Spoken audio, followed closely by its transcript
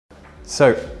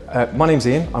My name's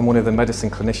Ian. I'm one of the medicine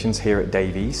clinicians here at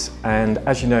Davies, and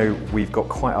as you know, we've got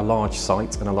quite a large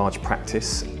site and a large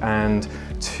practice, and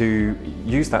to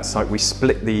use that site we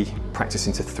split the practice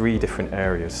into 3 different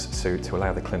areas to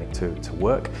allow the clinic to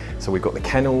work. So we've got the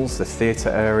kennels, the theatre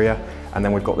area, and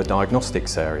then we've got the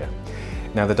diagnostics area.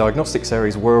 Now the diagnostics area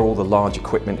is where all the large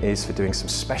equipment is for doing some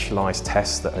specialised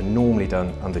tests that are normally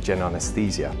done under general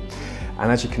anaesthesia.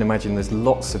 And as you can imagine, there's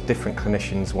lots of different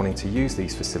clinicians wanting to use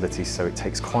these facilities, so it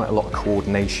takes quite a lot of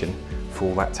coordination for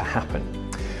all that to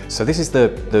happen. So this is the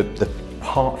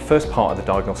first part of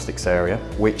the diagnostics area,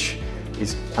 which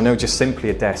is, I know, just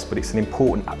simply a desk, but it's an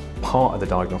important part of the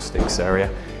diagnostics area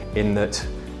in that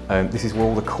this is where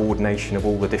all the coordination of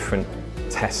all the different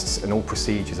tests and all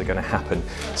procedures are going to happen.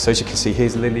 So as you can see,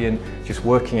 here's Lillian just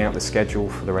working out the schedule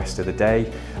for the rest of the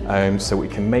day, so we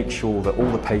can make sure that all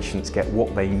the patients get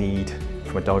what they need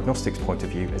from a diagnostics point of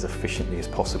view as efficiently as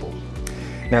possible.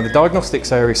 Now the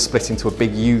diagnostics area is split into a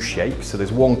big U shape, so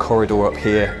there's one corridor up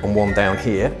here and one down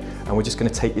here, and we're just going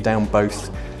to take you down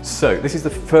both. So this is the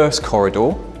first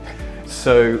corridor.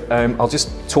 So I'll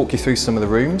just talk you through some of the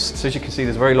rooms. So as you can see,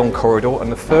 there's a very long corridor, and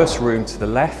the first room to the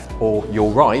left, or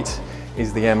your right,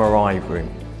 is the MRI room.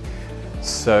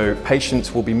 So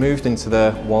patients will be moved into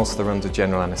there whilst they're under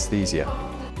general anaesthesia.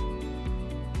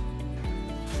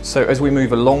 So as we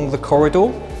move along the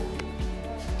corridor,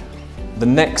 the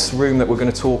next room that we're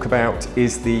going to talk about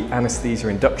is the anaesthesia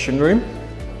induction room.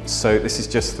 So this is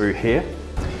just through here.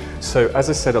 So as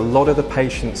I said, a lot of the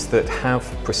patients that have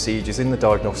procedures in the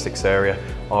diagnostics area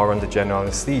are under general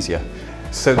anaesthesia.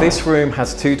 So this room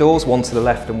has 2 doors, one to the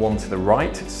left and one to the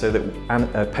right, so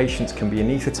that patients can be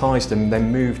anaesthetised and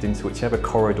then moved into whichever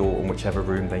corridor and whichever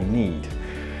room they need.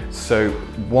 So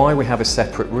why we have a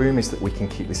separate room is that we can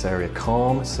keep this area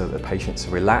calm so that the patients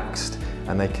are relaxed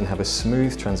and they can have a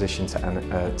smooth transition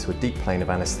to a deep plane of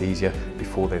anaesthesia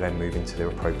before they then move into their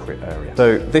appropriate area.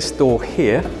 So this door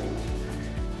here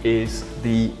is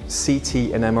the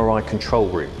CT and MRI control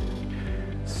room.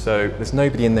 So there's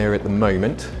nobody in there at the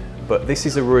moment, but this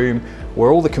is a room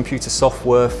where all the computer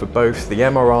software for both the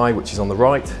MRI, which is on the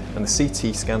right, and the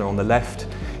CT scanner on the left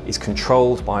is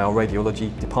controlled by our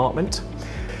radiology department.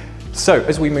 So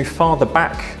as we move farther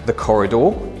back the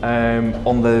corridor,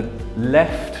 on the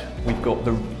left we've got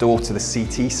the door to the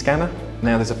CT scanner.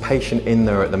 Now there's a patient in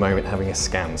there at the moment having a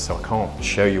scan, so I can't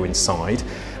show you inside,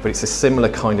 but it's a similar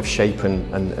kind of shape to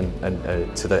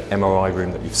the MRI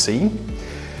room that you've seen.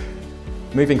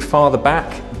 Moving farther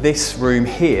back, this room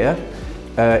here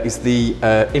is the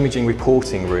imaging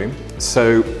reporting room.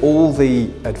 So all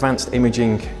the advanced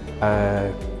imaging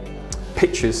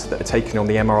pictures that are taken on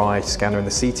the MRI scanner and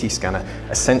the CT scanner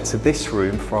are sent to this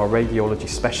room for our radiology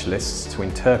specialists to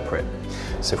interpret.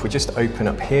 So if we just open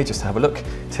up here just to have a look,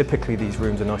 typically these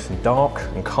rooms are nice and dark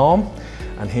and calm,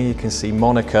 and here you can see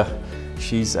Monica,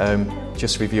 she's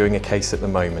just reviewing a case at the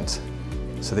moment.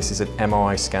 So this is an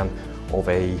MRI scan of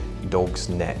a dog's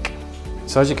neck.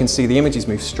 So as you can see, the images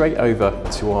move straight over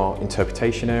to our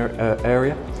interpretation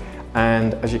area,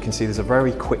 and as you can see, there's a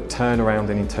very quick turnaround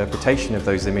in interpretation of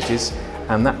those images,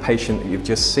 and that patient that you've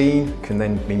just seen can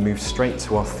then be moved straight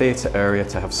to our theatre area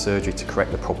to have surgery to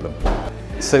correct the problem.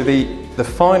 So the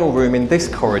final room in this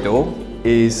corridor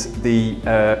is the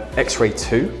X-ray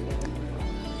 2.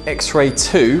 X-ray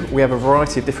 2, we have a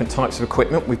variety of different types of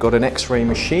equipment. We've got an X-ray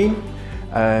machine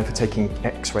for taking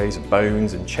X-rays of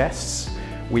bones and chests.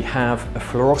 We have a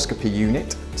fluoroscopy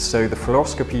unit. So the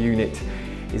fluoroscopy unit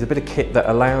is a bit of kit that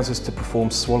allows us to perform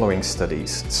swallowing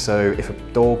studies. So if a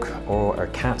dog or a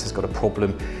cat has got a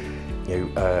problem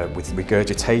with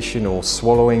regurgitation or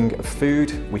swallowing of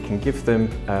food, we can give them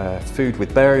food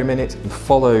with barium in it and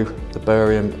follow the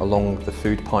barium along the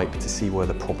food pipe to see where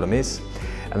the problem is.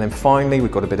 And then finally,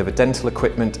 we've got a bit of a dental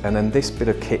equipment, and then this bit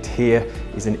of kit here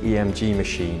is an EMG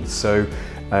machine. So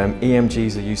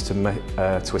EMGs are used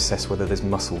to assess whether there's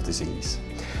muscle disease.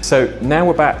 So now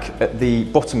we're back at the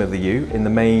bottom of the U in the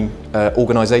main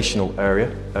organisational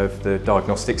area of the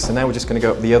diagnostics. So now we're just going to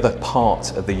go up the other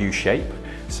part of the U shape.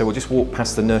 So we'll just walk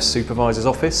past the nurse supervisor's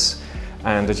office,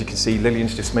 and as you can see,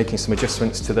 Lillian's just making some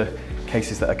adjustments to the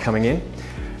cases that are coming in.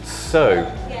 So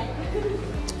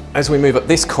as we move up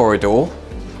this corridor,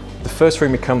 the first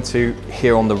room we come to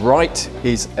here on the right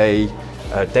is a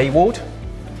day ward.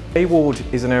 Day ward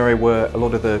is an area where a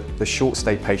lot of the short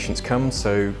stay patients come,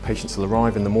 so patients will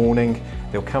arrive in the morning,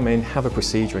 they'll come in, have a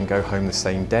procedure and go home the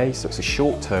same day, so it's a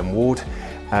short-term ward,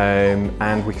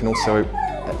 and we can also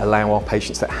allow our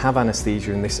patients that have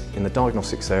anaesthesia in the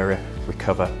diagnostics area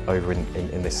recover over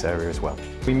in this area as well.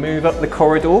 We move up the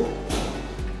corridor.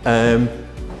 The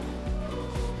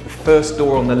First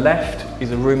door on the left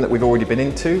is a room that we've already been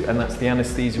into, and that's the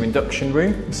anaesthesia induction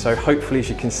room. So hopefully, as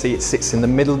you can see, it sits in the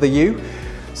middle of the U.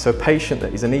 So a patient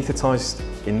that is anaesthetised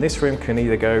in this room can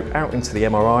either go out into the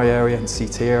MRI area and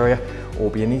CT area,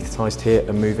 or be anaesthetised here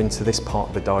and move into this part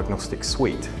of the diagnostic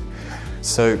suite.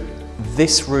 So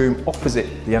this room opposite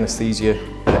the anaesthesia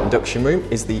induction room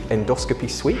is the endoscopy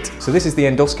suite. So this is the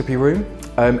endoscopy room.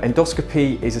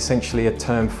 Endoscopy is essentially a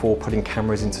term for putting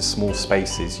cameras into small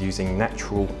spaces using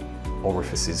natural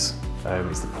orifices,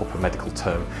 is the proper medical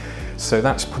term. So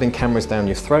that's putting cameras down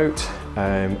your throat,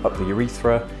 up the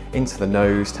urethra, into the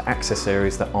nose to access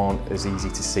areas that aren't as easy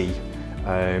to see.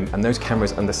 And those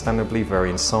cameras understandably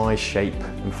vary in size, shape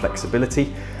and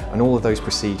flexibility, and all of those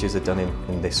procedures are done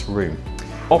in this room.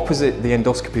 Opposite the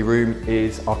endoscopy room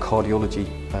is our cardiology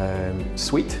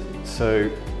suite. So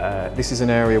this is an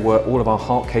area where all of our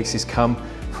heart cases come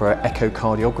for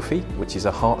echocardiography, which is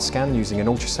a heart scan using an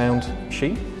ultrasound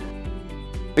machine.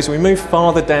 As we move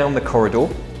farther down the corridor,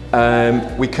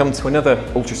 we come to another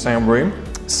ultrasound room.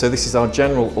 So this is our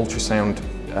general ultrasound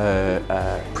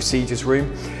procedures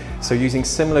room. So using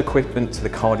similar equipment to the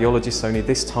cardiologist, only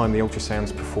this time the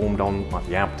ultrasound's performed on like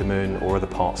the abdomen or other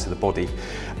parts of the body.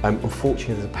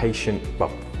 Unfortunately,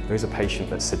 there is a patient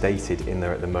that's sedated in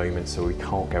there at the moment, so we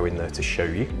can't go in there to show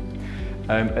you.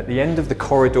 At the end of the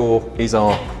corridor is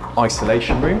our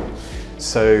isolation room.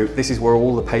 So this is where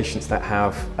all the patients that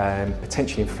have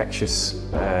potentially infectious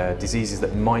diseases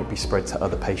that might be spread to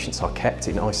other patients are kept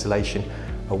in isolation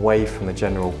away from the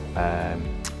general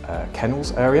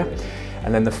kennels area.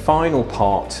 And then the final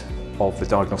part of the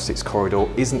diagnostics corridor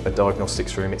isn't a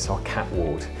diagnostics room, it's our cat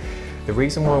ward. The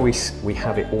reason why we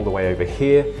have it all the way over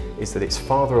here is that it's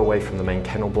farther away from the main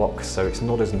kennel block, so it's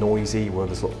not as noisy, where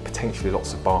there's potentially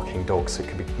lots of barking dogs, so it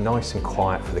can be nice and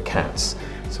quiet for the cats.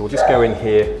 So we'll just go in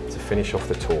here to finish off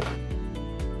the tour.